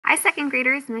Hi, second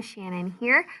graders, Miss Shannon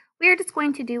here. We are just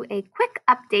going to do a quick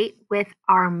update with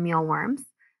our mealworms.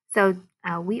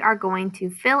 We are going to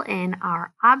fill in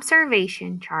our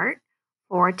observation chart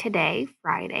for today,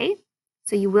 Friday.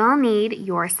 So you will need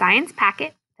your science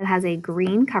packet that has a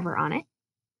green cover on it.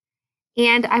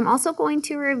 And I'm also going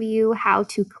to review how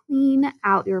to clean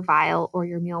out your vial or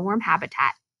your mealworm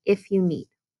habitat if you need.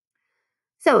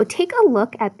 So take a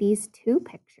look at these two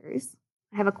pictures.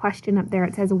 I have a question up there.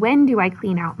 It says, when do I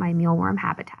clean out my mealworm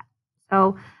habitat?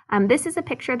 So this is a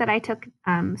picture that I took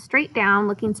looking straight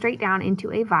down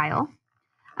into a vial.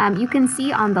 You can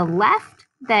see on the left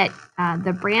that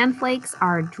the bran flakes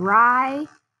are dry.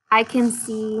 I can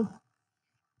see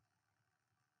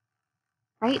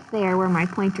right there where my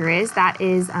pointer is, that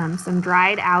is some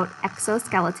dried out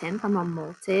exoskeleton from the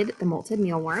molted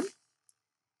mealworm.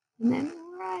 And then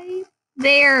right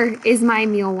there is my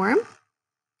mealworm.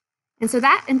 And so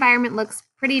that environment looks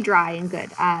pretty dry and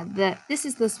good. This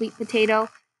is the sweet potato.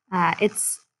 I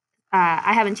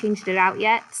haven't changed it out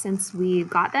yet since we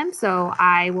got them, so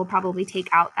I will probably take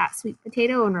out that sweet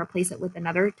potato and replace it with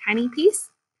another tiny piece.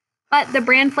 But the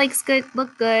bran flakes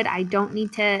look good. I don't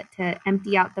need to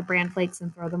empty out the bran flakes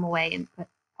and throw them away and put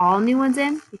all new ones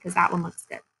in because that one looks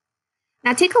good.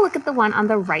 Now take a look at the one on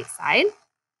the right side.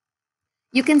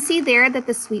 You can see there that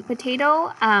the sweet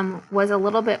potato was a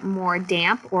little bit more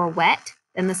damp or wet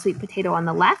than the sweet potato on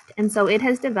the left, and so it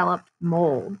has developed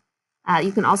mold.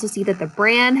 You can also see that the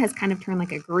bran has kind of turned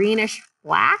like a greenish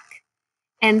black,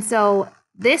 and so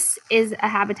this is a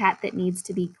habitat that needs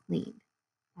to be cleaned.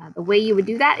 The way you would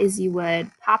do that is you would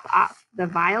pop off the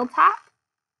vial top.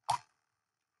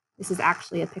 This is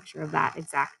actually a picture of that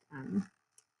exact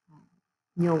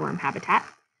mealworm habitat.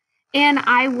 And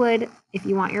I would, if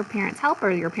you want your parents' help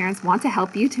or your parents want to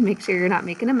help you to make sure you're not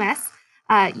making a mess,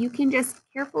 you can just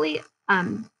carefully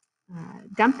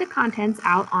dump the contents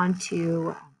out onto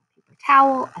a paper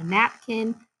towel, a napkin.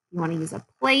 If you want to use a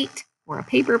plate or a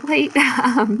paper plate,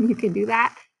 you can do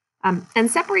that. And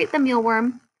separate the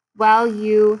mealworm while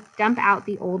you dump out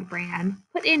the old bran.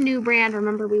 Put in new bran.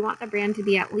 Remember, we want the bran to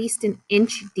be at least an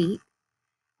inch deep.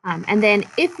 And then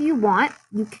if you want,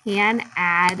 you can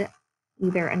add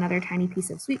either another tiny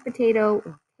piece of sweet potato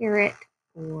or carrot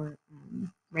or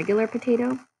regular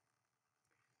potato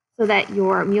so that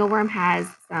your mealworm has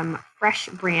some fresh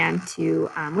bran to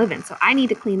live in. So I need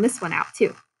to clean this one out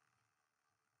too.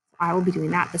 So I will be doing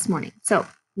that this morning. So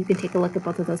you can take a look at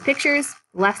both of those pictures.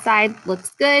 The left side looks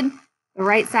good. The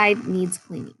right side needs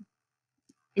cleaning.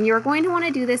 And you're going to want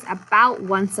to do this about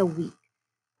once a week.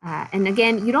 And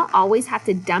again, you don't always have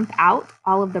to dump out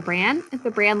all of the bran. If the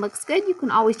bran looks good, you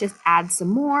can always just add some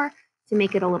more to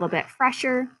make it a little bit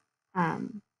fresher.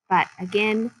 But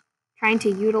again, trying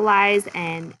to utilize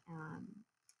and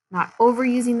not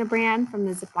overusing the bran from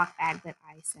the Ziploc bag that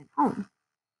I sent home.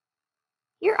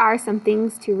 Here are some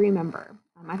things to remember.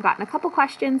 I've gotten a couple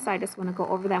questions, so I just want to go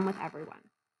over them with everyone.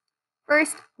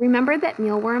 First, remember that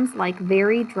mealworms like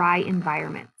very dry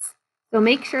environments. So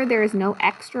make sure there is no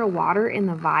extra water in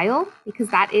the vial because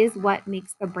that is what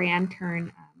makes the bran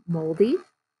turn moldy.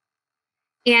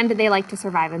 And they like to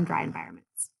survive in dry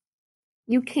environments.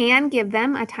 You can give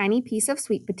them a tiny piece of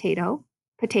sweet potato,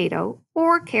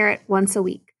 or carrot once a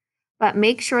week, but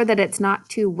make sure that it's not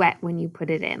too wet when you put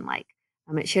it in,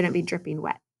 it shouldn't be dripping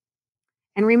wet.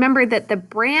 And remember that the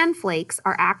bran flakes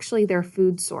are actually their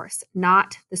food source,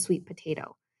 not the sweet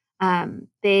potato.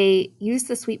 They use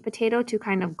the sweet potato to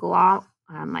kind of go out,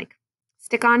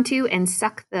 stick onto and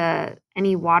suck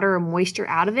any water or moisture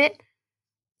out of it.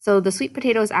 So the sweet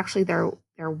potato is actually their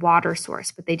water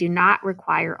source, but they do not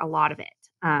require a lot of it.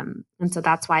 And so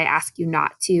that's why I ask you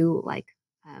not to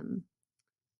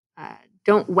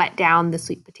don't wet down the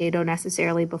sweet potato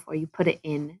necessarily before you put it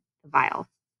in the vial.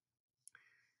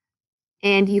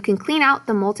 And you can clean out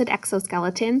the molted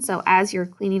exoskeleton. So as you're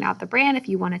cleaning out the bran, if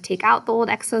you want to take out the old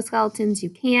exoskeletons, you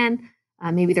can.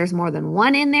 Maybe there's more than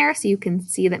one in there, so you can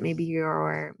see that maybe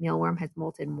your mealworm has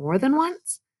molted more than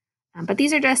once. But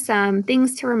these are just some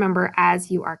things to remember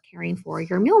as you are caring for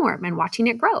your mealworm and watching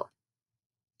it grow.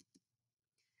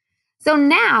 So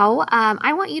now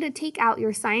I want you to take out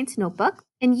your science notebook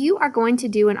and you are going to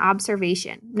do an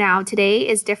observation. Now today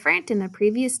is different. In the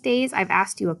previous days, I've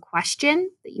asked you a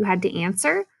question that you had to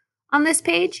answer on this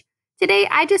page. Today,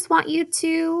 I just want you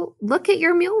to look at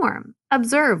your mealworm.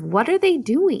 Observe, what are they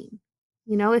doing?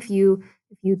 You know, if you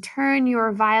turn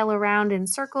your vial around in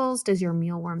circles, does your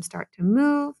mealworm start to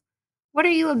move? What are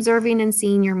you observing and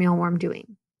seeing your mealworm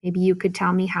doing? Maybe you could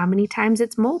tell me how many times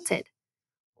it's molted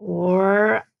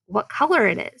or what color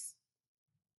it is.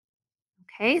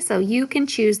 Okay, so you can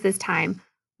choose this time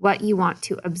what you want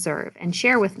to observe and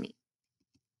share with me.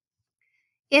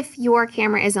 If your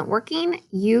camera isn't working,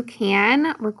 you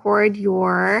can record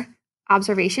your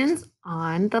observations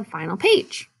on the final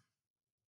page.